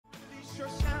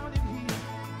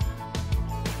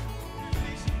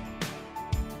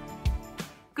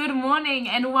Good morning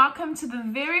and welcome to the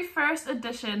very first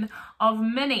edition of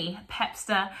Mini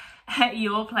Papster at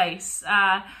your place.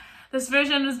 This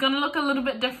version is going to look a little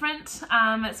bit different.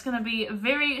 It's going to be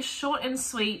very short and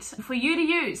sweet for you to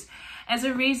use as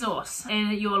a resource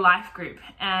in your life group.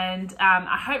 And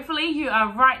hopefully you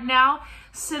are right now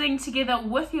sitting together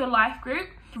with your life group,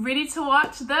 ready to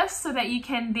watch this so that you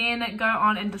can then go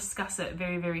on and discuss it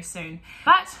very, very soon.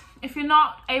 But if you're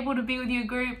not able to be with your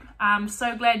group, I'm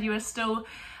so glad you are still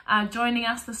joining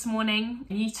us this morning.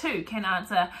 You too can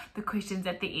answer the questions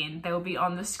at the end. They will be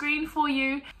on the screen for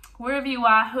you, wherever you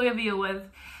are, whoever you're with.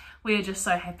 We are just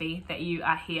so happy that you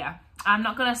are here. I'm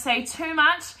not going to say too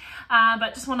much,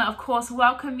 but just want to, of course,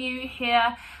 welcome you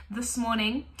here this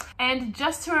morning. And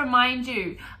just to remind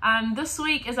you, this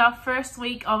week is our first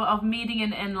week of meeting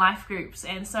in life groups.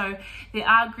 And so there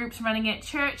are groups running at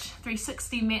church.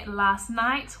 360 met last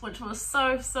night, which was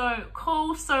so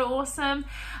cool, so awesome.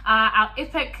 Our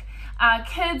epic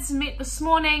kids met this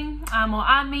morning, or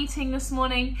are meeting this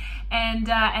morning, and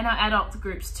our adult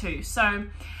groups too. So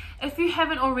if you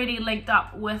haven't already linked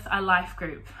up with a life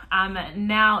group,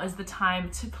 now is the time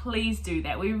to please do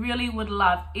that. We really would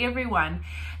love everyone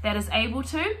that is able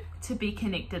to be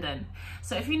connected in.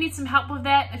 So if you need some help with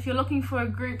that, if you're looking for a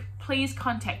group, please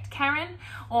contact Karen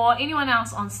or anyone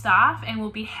else on staff, and we'll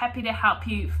be happy to help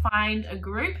you find a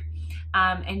group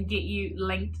and get you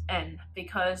linked in,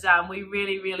 because we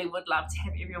really would love to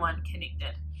have everyone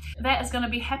connected. That is going to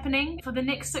be happening for the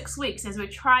next 6 weeks as we're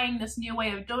trying this new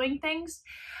way of doing things,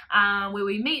 where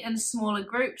we meet in smaller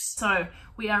groups. So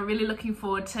we are really looking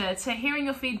forward to hearing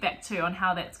your feedback too on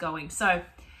how that's going. So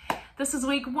this is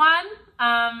week 1.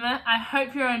 I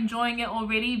hope you're enjoying it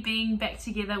already, being back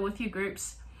together with your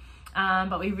groups,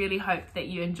 but we really hope that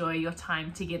you enjoy your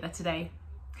time together today.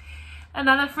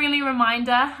 Another friendly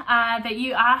reminder that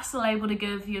you are still able to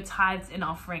give your tithes and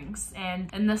offerings.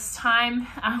 And in this time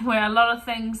where a lot of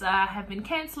things have been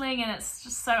cancelling and it's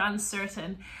just so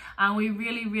uncertain, we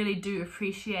really do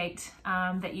appreciate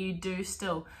that you do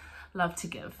still love to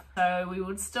give. So we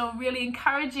would still really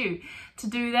encourage you to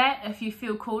do that if you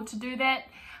feel called to do that.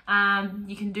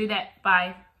 You can do that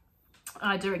by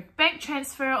direct bank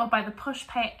transfer or by the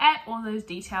PushPay app. All those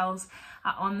details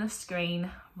are on the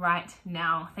screen right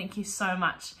now. Thank you so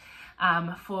much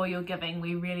for your giving.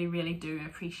 We really do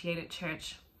appreciate it,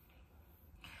 church.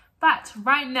 But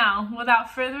right now,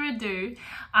 without further ado,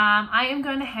 I am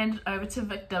going to hand it over to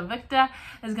Victor. Victor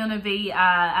is going to be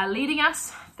leading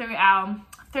us through our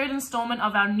third installment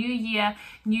of our New Year,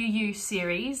 New You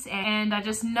series. And I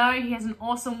just know he has an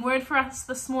awesome word for us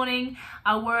this morning,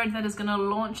 a word that is going to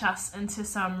launch us into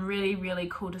some really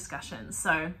cool discussions.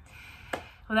 So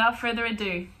without further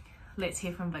ado, let's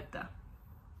hear from Victor.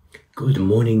 Good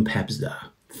morning, Papster.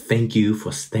 Thank you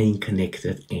for staying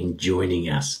connected and joining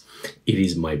us. It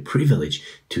is my privilege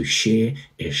to share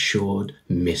a short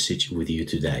message with you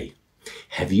today.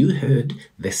 Have you heard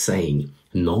the saying,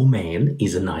 "No man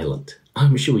is an island"?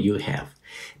 I'm sure you have.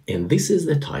 And this is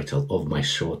the title of my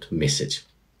short message.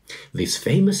 This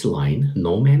famous line,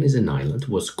 "No man is an island,"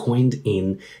 was coined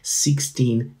in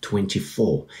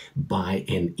 1624 by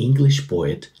an English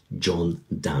poet, John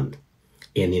Donne.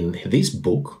 And in this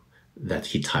book that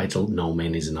he titled "No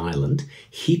Man is an Island,"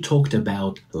 he talked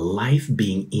about life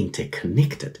being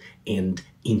interconnected and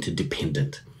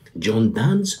interdependent. John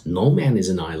Donne's "No Man is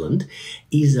an Island"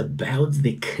 is about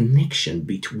the connection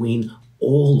between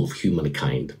all of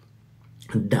humankind.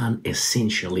 Donne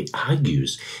essentially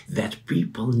argues that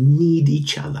people need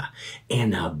each other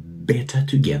and are better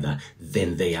together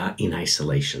than they are in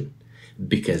isolation,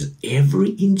 because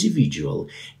every individual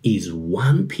is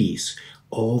one piece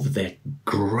of that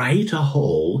greater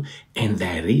whole, and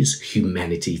that is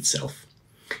humanity itself.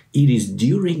 It is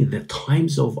during the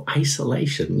times of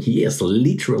isolation, yes,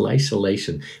 literal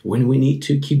isolation, when we need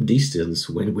to keep distance,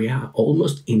 when we are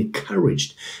almost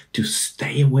encouraged to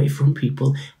stay away from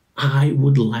people, I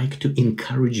would like to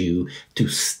encourage you to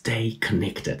stay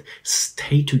connected,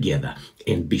 stay together,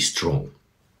 and be strong.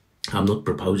 I'm not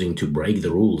proposing to break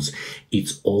the rules.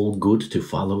 It's all good to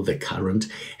follow the current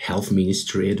health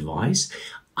ministry advice.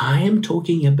 I am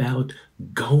talking about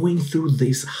going through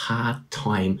this hard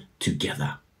time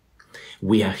together.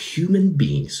 We are human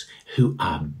beings who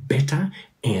are better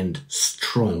and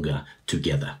stronger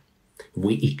together.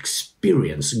 We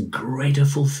experience greater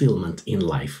fulfillment in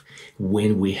life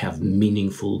when we have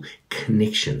meaningful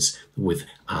connections with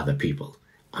other people.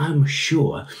 I'm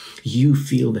sure you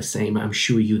feel the same. I'm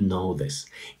sure you know this.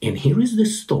 And here is the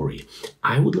story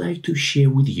I would like to share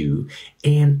with you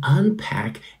and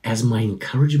unpack as my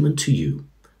encouragement to you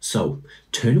So,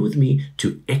 turn with me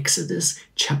to Exodus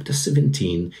chapter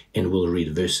 17 and we'll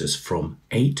read verses from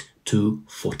 8 to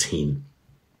 14.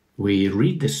 We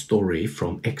read the story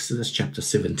from Exodus chapter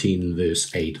 17 verse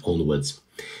 8 onwards.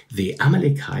 The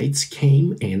Amalekites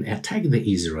came and attacked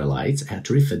the Israelites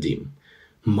at Rephidim.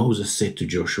 Moses said to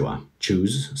Joshua,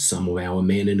 "Choose some of our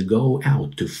men and go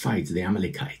out to fight the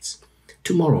Amalekites.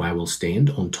 Tomorrow I will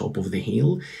stand on top of the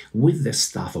hill with the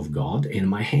staff of God in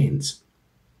my hands."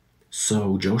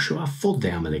 So Joshua fought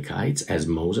the Amalekites as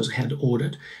Moses had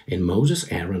ordered, and Moses,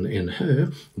 Aaron, and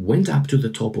Hur went up to the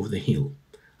top of the hill.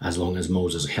 As long as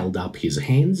Moses held up his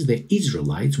hands, the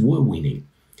Israelites were winning.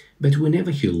 But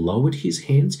whenever he lowered his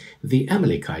hands, the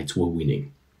Amalekites were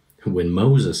winning. When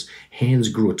Moses' hands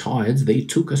grew tired, they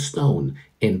took a stone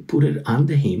and put it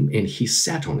under him, and he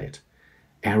sat on it.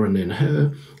 Aaron and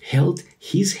Hur held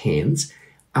his hands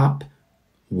up,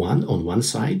 one on one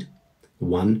side,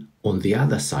 one on the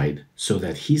other side, so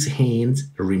that his hands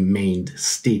remained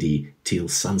steady till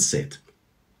sunset.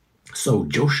 So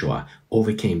Joshua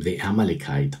overcame the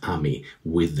Amalekite army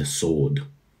with the sword.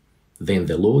 Then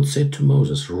the Lord said to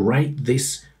Moses, "Write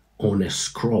this on a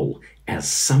scroll as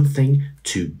something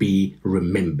to be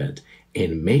remembered,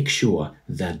 and make sure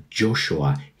that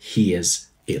Joshua hears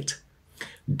it."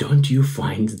 Don't you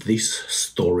find this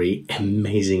story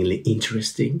amazingly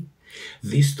interesting?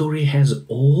 This story has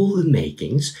all the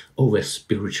makings of a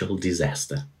spiritual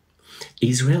disaster.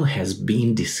 Israel has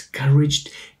been discouraged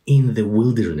in the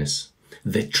wilderness.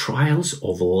 The trials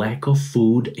of lack of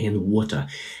food and water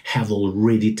have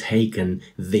already taken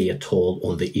their toll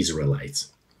on the Israelites.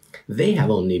 They have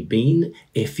only been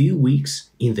a few weeks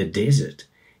in the desert.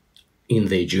 In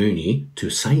their journey to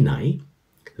Sinai,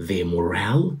 their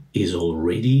morale is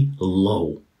already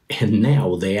low, and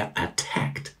now they are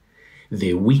attacked.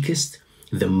 The weakest,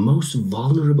 the most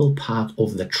vulnerable part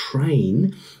of the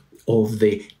train of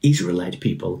the Israelite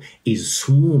people is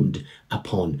swarmed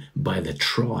upon by the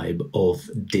tribe of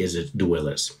desert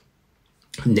dwellers.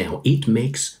 Now, it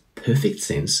makes perfect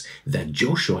sense that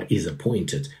Joshua is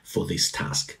appointed for this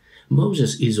task.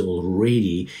 Moses is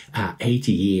already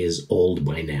 80 years old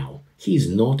by now. He's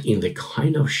not in the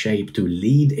kind of shape to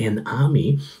lead an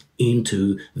army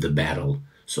into the battle.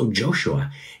 So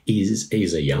Joshua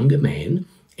is a younger man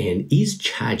and is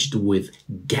charged with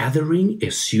gathering a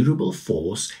suitable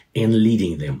force and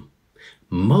leading them.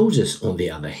 Moses, on the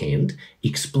other hand,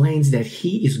 explains that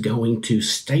he is going to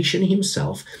station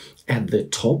himself at the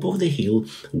top of the hill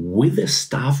with the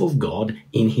staff of God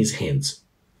in his hands.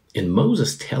 And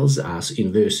Moses tells us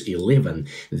in verse 11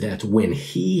 that when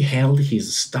he held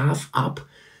his staff up,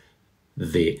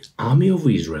 the army of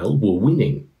Israel were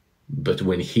winning. But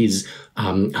when his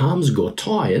arms got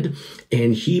tired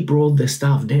and he brought the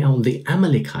staff down, the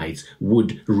Amalekites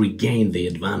would regain the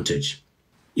advantage.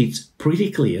 It's pretty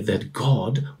clear that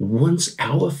God wants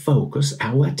our focus,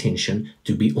 our attention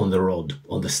to be on the rod,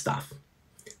 on the staff.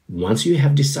 Once you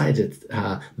have decided,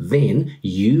 then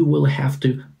you will have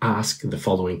to ask the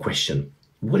following question.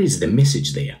 What is the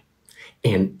message there?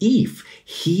 And if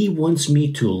he wants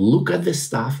me to look at the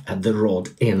staff, at the rod,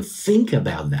 and think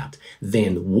about that,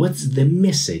 then what's the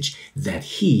message that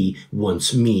he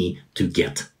wants me to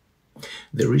get?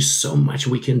 There is so much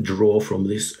we can draw from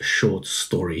this short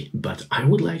story, but I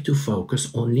would like to focus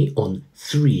only on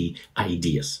 3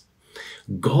 ideas.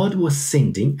 God was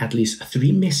sending at least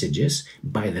 3 messages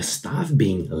by the staff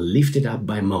being lifted up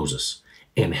by Moses,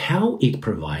 and how it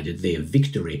provided their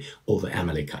victory over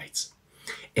Amalekites.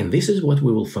 And this is what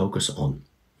we will focus on.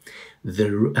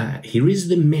 Here is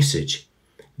the message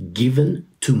given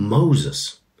to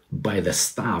Moses by the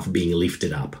staff being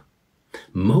lifted up.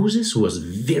 Moses was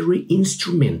very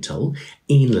instrumental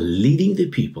in leading the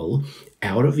people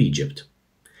out of Egypt.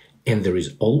 And there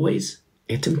is always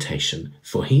a temptation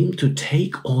for him to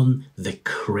take on the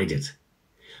credit.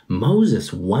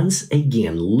 Moses once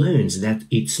again learns that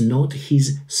it's not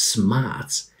his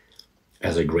smarts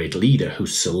as a great leader who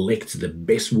selects the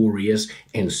best warriors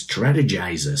and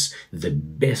strategizes the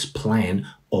best plan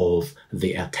of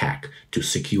the attack to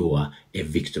secure a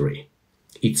victory.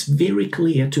 It's very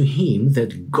clear to him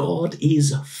that God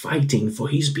is fighting for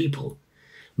his people.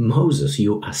 Moses,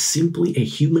 you are simply a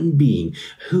human being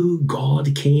who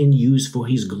God can use for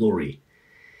his glory.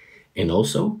 And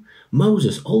also,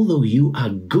 Moses, although you are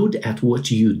good at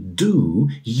what you do,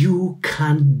 you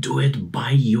can't do it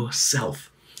by yourself.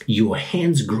 Your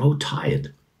hands grow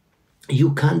tired.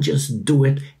 You can't just do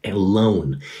it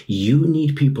alone. You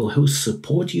need people who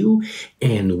support you,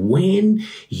 and when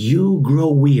you grow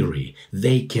weary,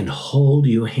 they can hold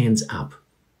your hands up.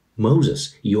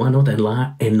 Moses, you are not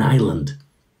an island.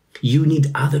 You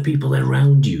need other people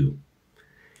around you.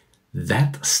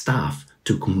 That staff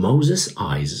took Moses'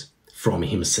 eyes from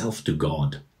himself to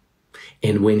God.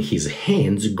 And when his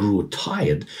hands grew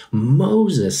tired,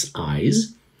 Moses'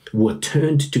 eyes were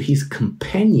turned to his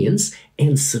companions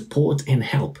and support and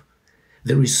help.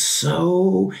 There is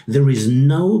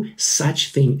no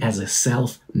such thing as a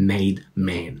self-made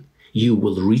man. You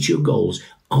will reach your goals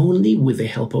only with the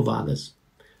help of others.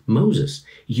 Moses,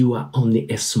 you are only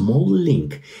a small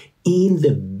link in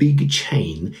the big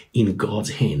chain in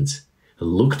God's hands.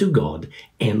 Look to God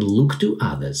and look to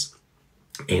others,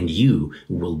 and you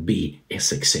will be a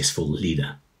successful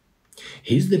leader.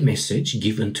 Here's the message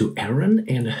given to Aaron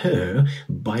and Hur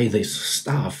by the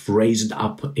staff raised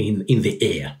up in the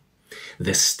air.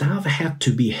 The staff had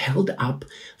to be held up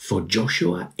for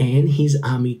Joshua and his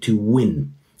army to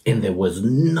win. And there was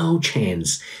no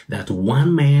chance that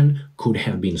one man could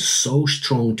have been so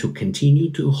strong to continue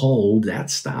to hold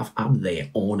that staff up there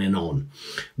on and on.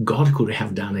 God could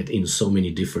have done it in so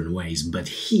many different ways, but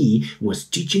he was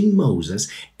teaching Moses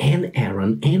and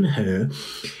Aaron and Hur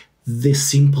the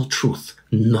simple truth.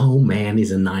 No man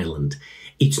is an island.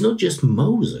 It's not just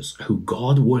Moses who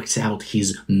God works out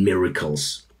his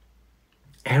miracles.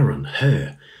 Aaron,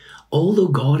 Hur, although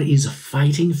God is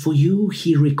fighting for you,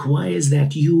 he requires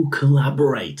that you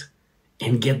collaborate.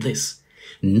 And get this,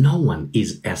 no one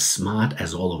is as smart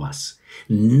as all of us.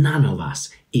 None of us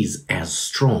is as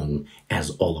strong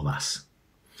as all of us.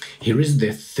 Here is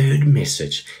the third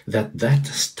message that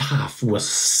staff was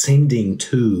sending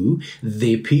to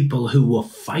the people who were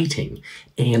fighting,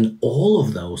 and all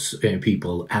of those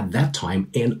people at that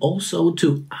time, and also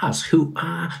to us who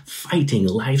are fighting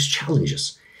life's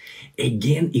challenges.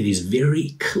 Again, it is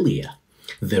very clear.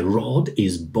 The rod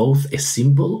is both a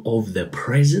symbol of the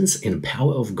presence and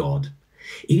power of God.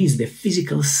 It is the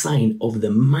physical sign of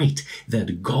the might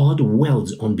that God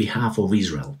wields on behalf of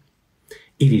Israel.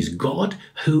 It is God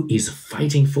who is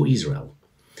fighting for Israel.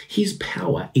 His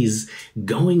power is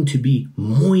going to be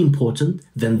more important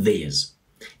than theirs.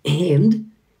 And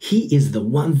he is the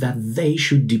one that they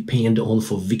should depend on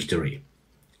for victory,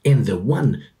 and the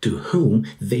one to whom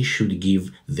they should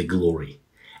give the glory.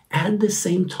 At the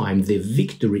same time, the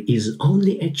victory is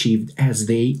only achieved as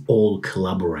they all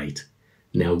collaborate.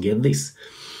 Now get this.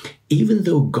 Even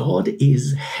though God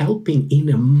is helping in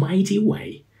a mighty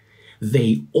way,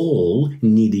 they all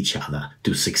need each other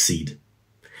to succeed.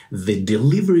 The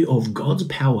delivery of God's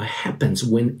power happens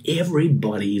when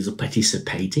everybody is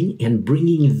participating and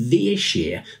bringing their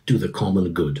share to the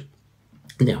common good.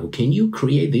 Now, can you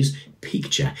create this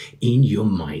picture in your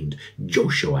mind?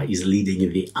 Joshua is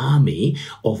leading the army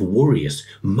of warriors.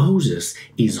 Moses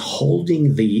is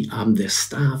holding the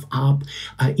staff up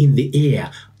in the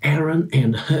air. Aaron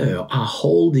and Hur are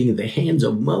holding the hands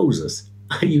of Moses.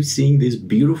 Are you seeing this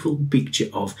beautiful picture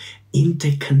of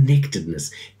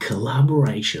interconnectedness,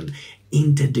 collaboration,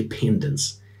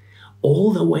 interdependence?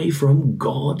 All the way from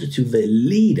God to the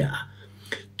leader,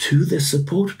 to the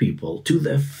support people, to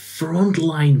the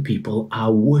frontline people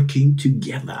are working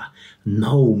together.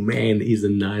 No man is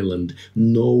an island.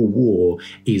 No war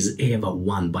is ever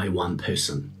won by one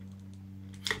person.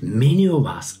 Many of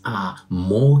us are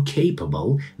more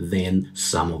capable than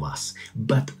some of us,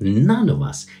 but none of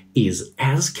us is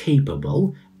as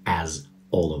capable as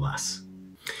all of us.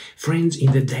 Friends,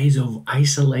 in the days of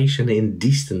isolation and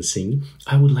distancing,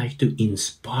 I would like to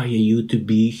inspire you to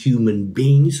be human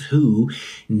beings who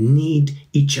need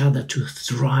each other to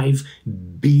thrive,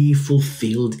 be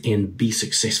fulfilled, and be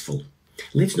successful.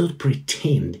 Let's not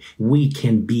pretend we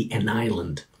can be an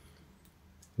island,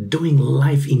 doing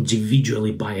life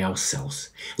individually by ourselves.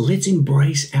 Let's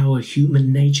embrace our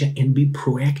human nature and be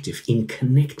proactive in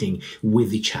connecting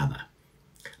with each other.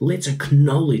 Let's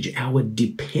acknowledge our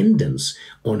dependence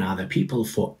on other people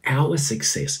for our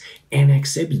success and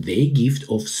accept their gift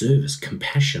of service,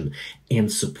 compassion,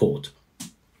 and support.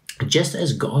 Just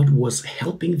as God was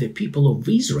helping the people of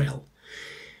Israel,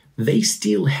 they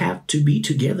still had to be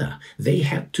together. They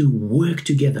had to work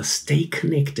together, stay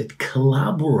connected,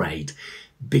 collaborate,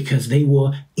 because they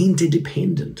were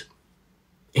interdependent.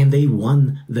 And they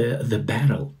won the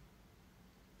battle,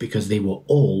 because they were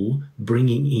all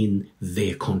bringing in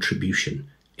their contribution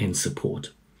and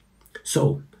support.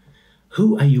 So,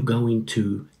 who are you going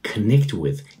to connect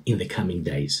with in the coming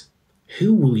days?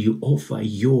 Who will you offer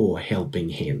your helping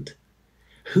hand?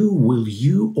 Who will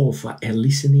you offer a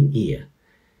listening ear?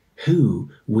 Who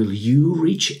will you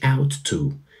reach out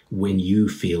to when you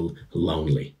feel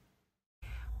lonely?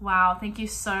 Wow, thank you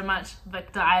so much,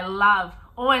 Victor. I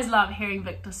always love hearing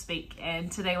Victor speak,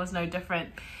 and today was no different.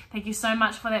 Thank you so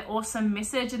much for that awesome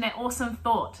message and that awesome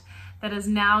thought that is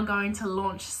now going to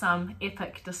launch some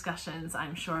epic discussions,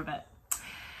 I'm sure of it.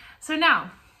 So now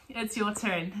it's your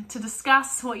turn to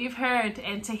discuss what you've heard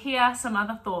and to hear some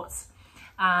other thoughts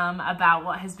about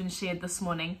what has been shared this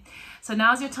morning. So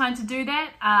now's your time to do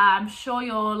that. I'm sure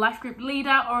your life group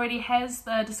leader already has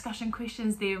the discussion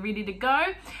questions there ready to go.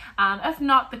 If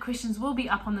not, the questions will be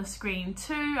up on the screen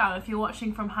too if you're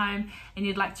watching from home and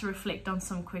you'd like to reflect on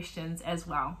some questions as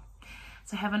well.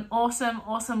 So have an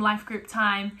awesome life group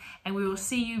time, and we will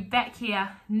see you back here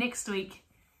next week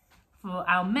for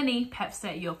our mini Papster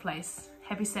at your place.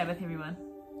 Happy Sabbath, everyone.